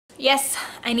Yes,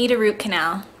 I need a root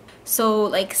canal. So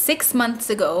like 6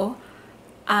 months ago,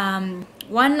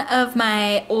 one of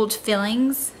my old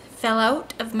fillings fell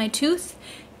out of my tooth,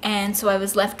 and so I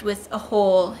was left with a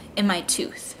hole in my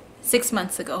tooth 6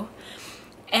 months ago.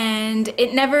 And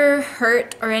it never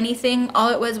hurt or anything. All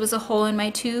it was a hole in my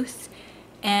tooth,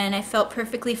 and I felt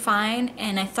perfectly fine,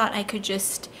 and I thought I could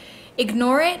just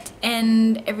ignore it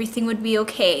and everything would be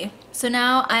okay. So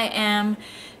now I am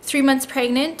 3 months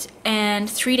pregnant, and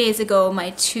 3 days ago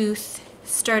my tooth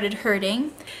started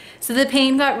hurting. So the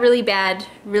pain got really bad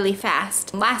really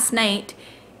fast. Last night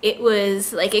it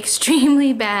was like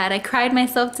extremely bad. I cried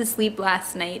myself to sleep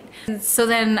last night. And so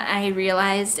then I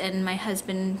realized, and my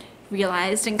husband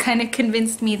realized and kind of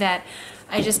convinced me, that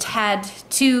I just had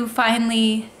to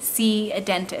finally see a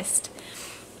dentist.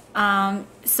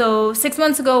 So 6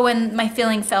 months ago when my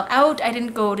filling fell out, I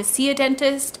didn't go to see a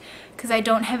dentist because I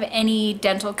don't have any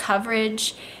dental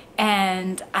coverage,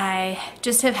 and I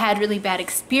just have had really bad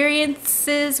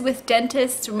experiences with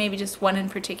dentists, or maybe just one in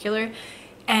particular,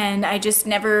 and I just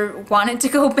never wanted to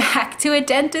go back to a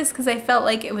dentist because I felt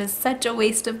like it was such a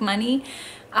waste of money.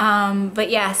 But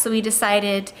yeah, so we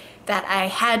decided that I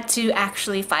had to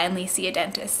actually finally see a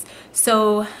dentist.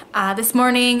 So this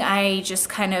morning I just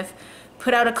kind of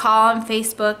put out a call on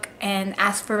Facebook and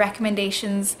asked for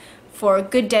recommendations for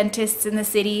good dentists in the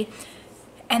city.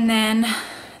 And then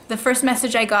the first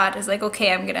message I got is like,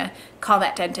 okay, I'm gonna call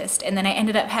that dentist. And then I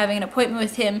ended up having an appointment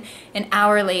with him an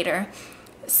hour later.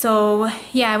 So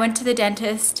yeah, I went to the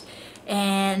dentist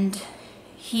and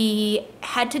he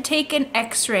had to take an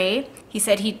x-ray. He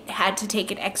said he had to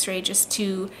take an x-ray just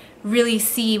to really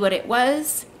see what it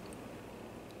was,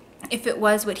 if it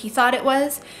was what he thought it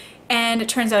was. And it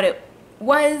turns out it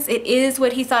is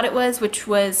what he thought it was, which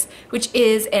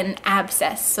is an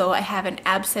abscess. So I have an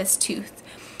abscess tooth.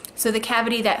 So the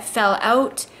cavity that fell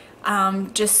out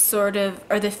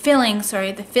the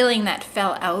filling that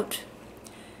fell out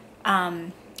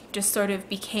just sort of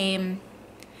became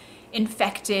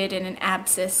infected in an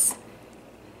abscess.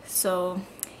 So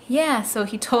yeah, so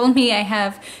he told me I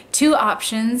have two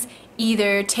options: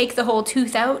 either take the whole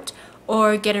tooth out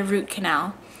or get a root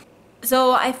canal.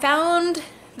 So I found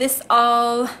this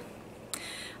all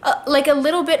like a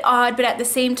little bit odd, but at the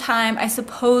same time I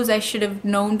suppose I should have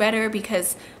known better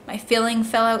because my filling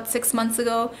fell out 6 months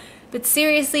ago. But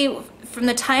seriously, from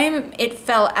the time it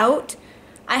fell out,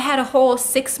 I had a whole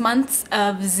 6 months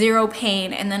of zero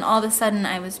pain, and then all of a sudden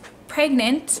I was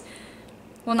pregnant.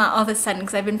 Well, not all of a sudden,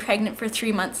 because I've been pregnant for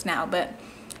 3 months now, but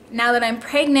now that I'm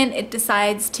pregnant it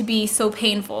decides to be so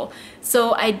painful.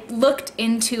 So I looked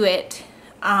into it,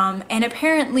 and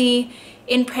apparently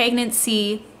in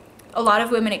pregnancy a lot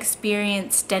of women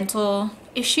experience dental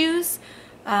issues,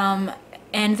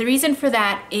 and the reason for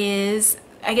that is,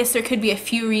 I guess there could be a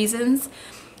few reasons.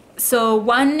 So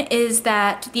one is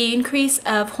that the increase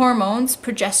of hormones,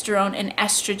 progesterone and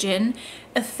estrogen,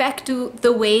 affect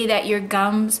the way that your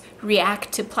gums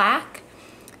react to plaque.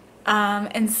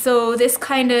 And so this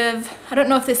kind of, I don't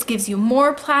know if this gives you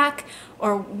more plaque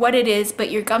or what it is,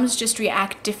 but your gums just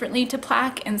react differently to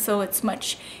plaque, and so it's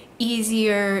much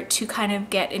easier to kind of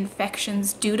get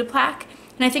infections due to plaque.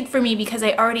 And I think for me, because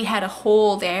I already had a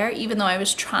hole there, even though I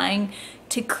was trying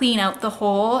to clean out the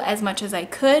hole as much as I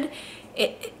could,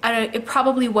 it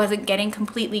probably wasn't getting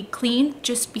completely clean,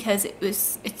 just because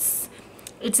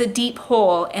it's a deep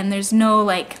hole and there's no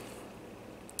like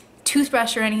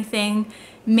toothbrush or anything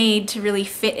made to really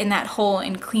fit in that hole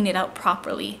and clean it out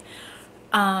properly.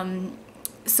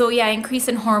 So yeah, increase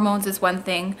in hormones is one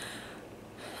thing.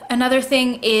 Another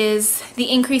thing is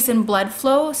the increase in blood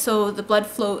flow. So the blood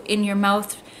flow in your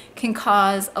mouth can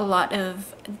cause a lot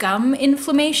of gum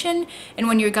inflammation, and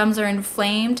when your gums are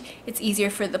inflamed, it's easier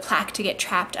for the plaque to get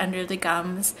trapped under the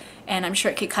gums, and I'm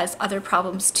sure it could cause other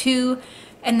problems too.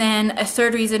 And then a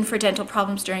third reason for dental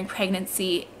problems during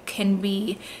pregnancy can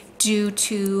be due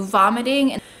to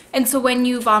vomiting. And so when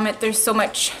you vomit, there's so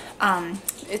much,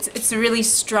 it's a really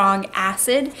strong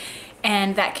acid,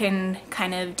 and that can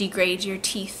kind of degrade your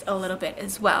teeth a little bit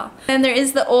as well. Then there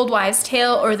is the old wives'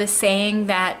 tale, or the saying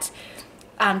that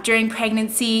during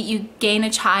pregnancy you gain a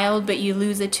child but you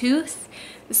lose a tooth.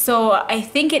 So I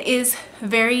think it is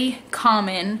very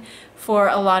common for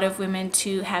a lot of women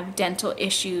to have dental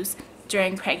issues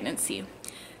during pregnancy.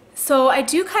 So I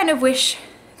do kind of wish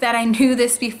that I knew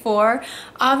this before.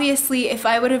 Obviously, if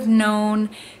I would have known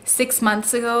 6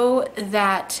 months ago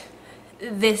that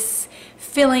this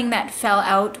filling that fell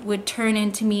out would turn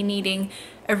into me needing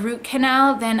a root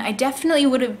canal, then I definitely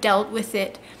would have dealt with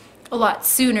it a lot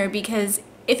sooner, because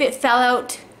if it fell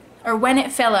out or when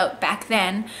it fell out back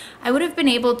then, I would have been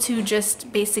able to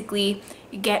just basically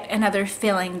get another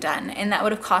filling done, and that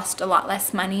would have cost a lot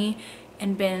less money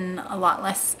and been a lot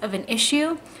less of an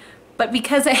issue. But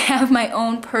because I have my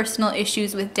own personal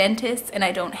issues with dentists, and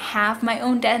I don't have my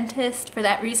own dentist for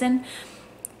that reason,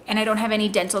 and I don't have any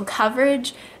dental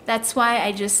coverage, that's why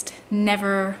I just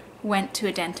never went to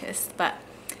a dentist. But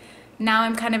now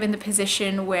I'm kind of in the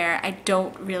position where I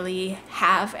don't really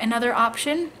have another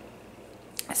option.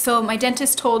 So my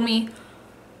dentist told me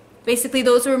basically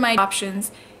those were my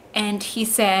options, and he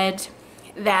said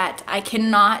that I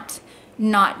cannot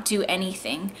not do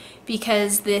anything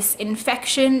because this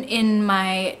infection in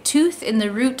my tooth, in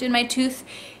the root in my tooth,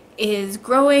 is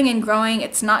growing and growing.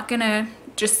 It's not gonna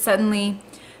just suddenly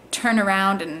turn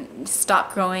around and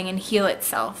stop growing and heal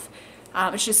itself.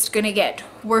 It's just gonna get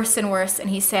worse and worse, and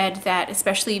he said that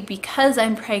especially because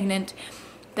I'm pregnant,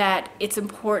 that it's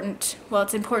important, well,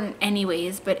 it's important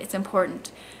anyways, but it's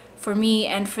important for me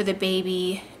and for the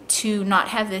baby to not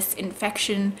have this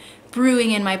infection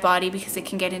brewing in my body because it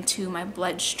can get into my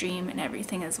bloodstream and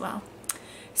everything as well.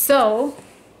 So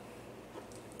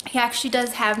he actually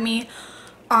does have me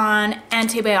on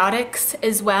antibiotics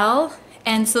as well,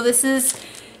 and so this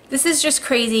is just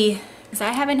crazy because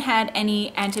I haven't had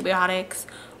any antibiotics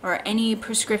or any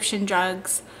prescription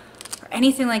drugs or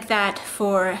anything like that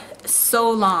for so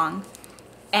long,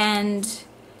 and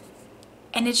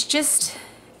it's just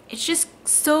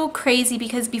so crazy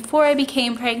because before I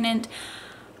became pregnant,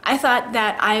 I thought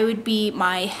that I would be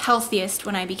my healthiest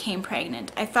when I became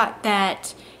pregnant. I thought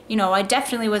that, you know, I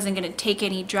definitely wasn't going to take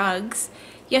any drugs.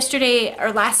 Yesterday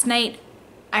or last night,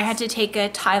 I had to take a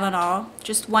Tylenol,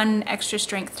 just one extra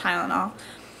strength Tylenol,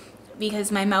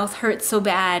 because my mouth hurt so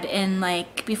bad. And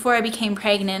like before I became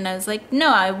pregnant, I was like,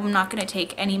 no, I'm not going to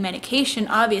take any medication.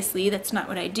 Obviously, that's not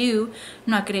what I do.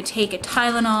 I'm not going to take a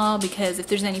Tylenol because if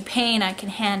there's any pain, I can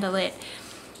handle it.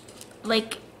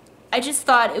 Like, I just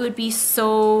thought it would be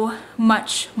so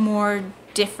much more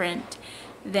different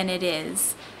than it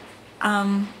is.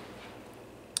 I'm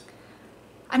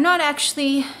not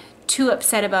actually too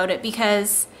upset about it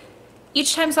because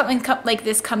each time something like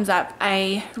this comes up,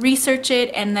 I research it,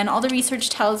 and then all the research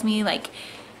tells me like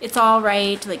it's all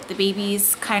right, like the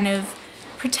baby's kind of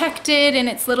protected in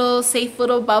its little safe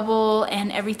little bubble and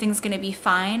everything's gonna be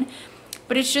fine.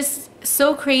 But it's just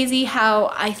so crazy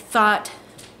how I thought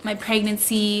my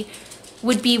pregnancy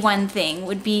would be one thing,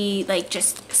 would be like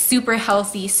just super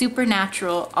healthy, super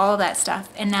natural, all that stuff,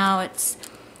 and now it's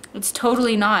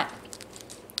totally not.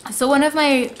 So one of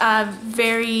my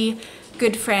very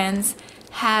good friends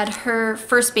had her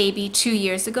first baby 2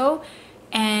 years ago,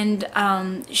 and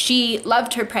she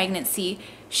loved her pregnancy.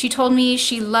 She told me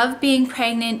she loved being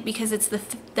pregnant because it's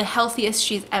the healthiest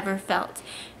she's ever felt,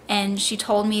 and she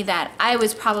told me that I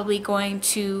was probably going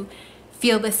to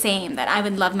feel the same, that I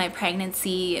would love my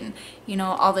pregnancy and, you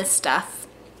know, all this stuff.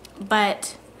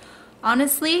 But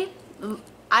honestly,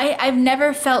 I've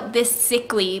never felt this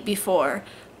sickly before.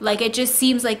 Like, it just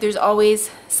seems like there's always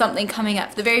something coming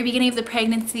up. The very beginning of the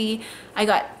pregnancy, I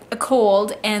got a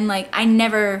cold, and like I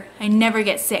never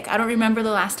get sick. I don't remember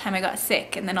the last time I got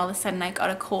sick, and then all of a sudden I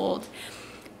got a cold.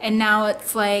 And now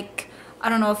it's like, I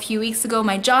don't know, a few weeks ago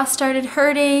my jaw started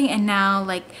hurting, and now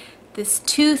like this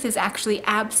tooth is actually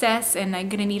abscess and I'm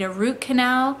gonna need a root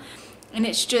canal, and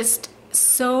it's just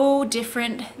so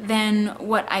different than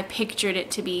what I pictured it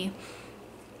to be.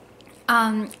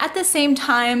 At the same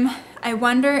time, I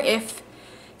wonder if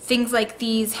things like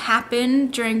these happen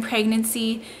during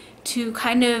pregnancy to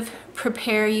kind of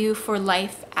prepare you for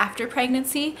life after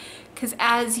pregnancy, because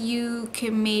as you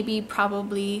can maybe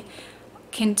probably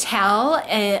can tell,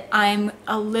 I'm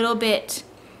a little bit,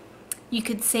 you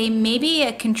could say maybe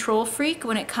a control freak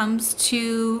when it comes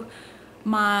to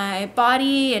my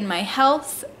body and my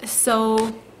health.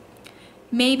 So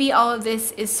maybe all of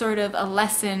this is sort of a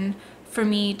lesson for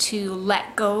me to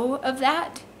let go of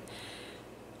that.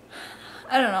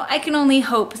 I don't know. I can only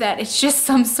hope that it's just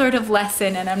some sort of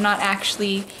lesson and I'm not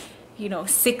actually, you know,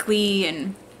 sickly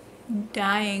and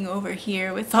dying over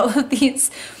here with all of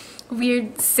these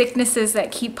weird sicknesses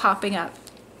that keep popping up.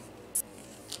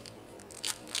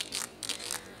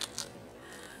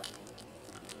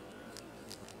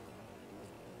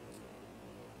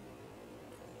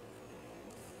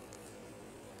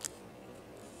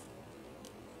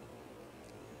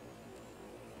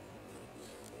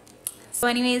 So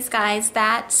anyways, guys,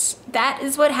 that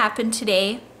is what happened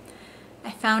today. I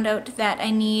found out that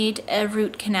I need a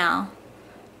root canal.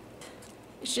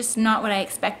 It's just not what I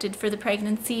expected for the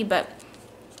pregnancy, but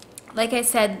like I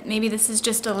said, maybe this is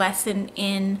just a lesson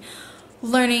in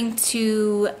learning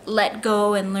to let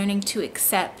go and learning to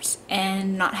accept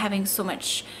and not having so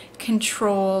much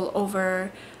control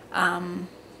over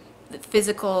the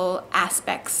physical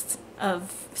aspects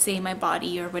of, say, my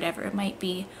body or whatever it might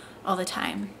be all the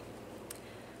time.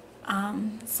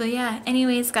 So yeah,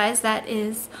 anyways guys, that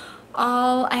is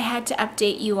all I had to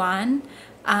update you on.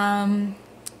 And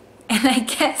I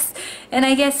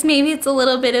guess maybe it's a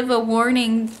little bit of a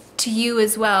warning to you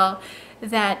as well,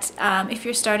 that if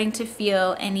you're starting to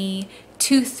feel any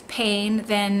tooth pain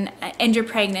then and you're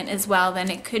pregnant as well, then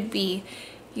it could be,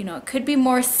 you know, it could be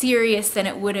more serious than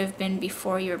it would have been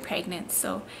before you were pregnant.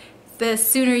 So the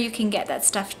sooner you can get that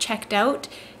stuff checked out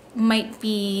might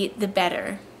be the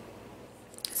better.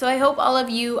 So I hope all of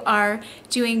you are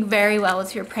doing very well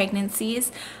with your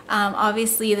pregnancies.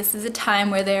 Obviously this is a time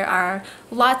where there are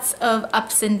lots of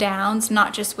ups and downs,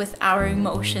 not just with our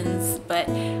emotions, but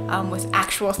with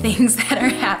actual things that are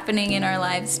happening in our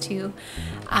lives too.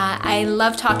 I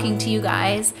love talking to you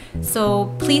guys,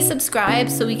 so please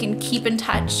subscribe so we can keep in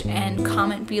touch, and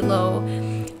comment below.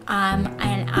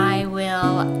 And I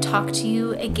will talk to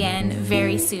you again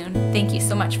very soon. Thank you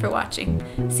so much for watching.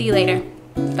 See you later.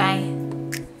 Bye.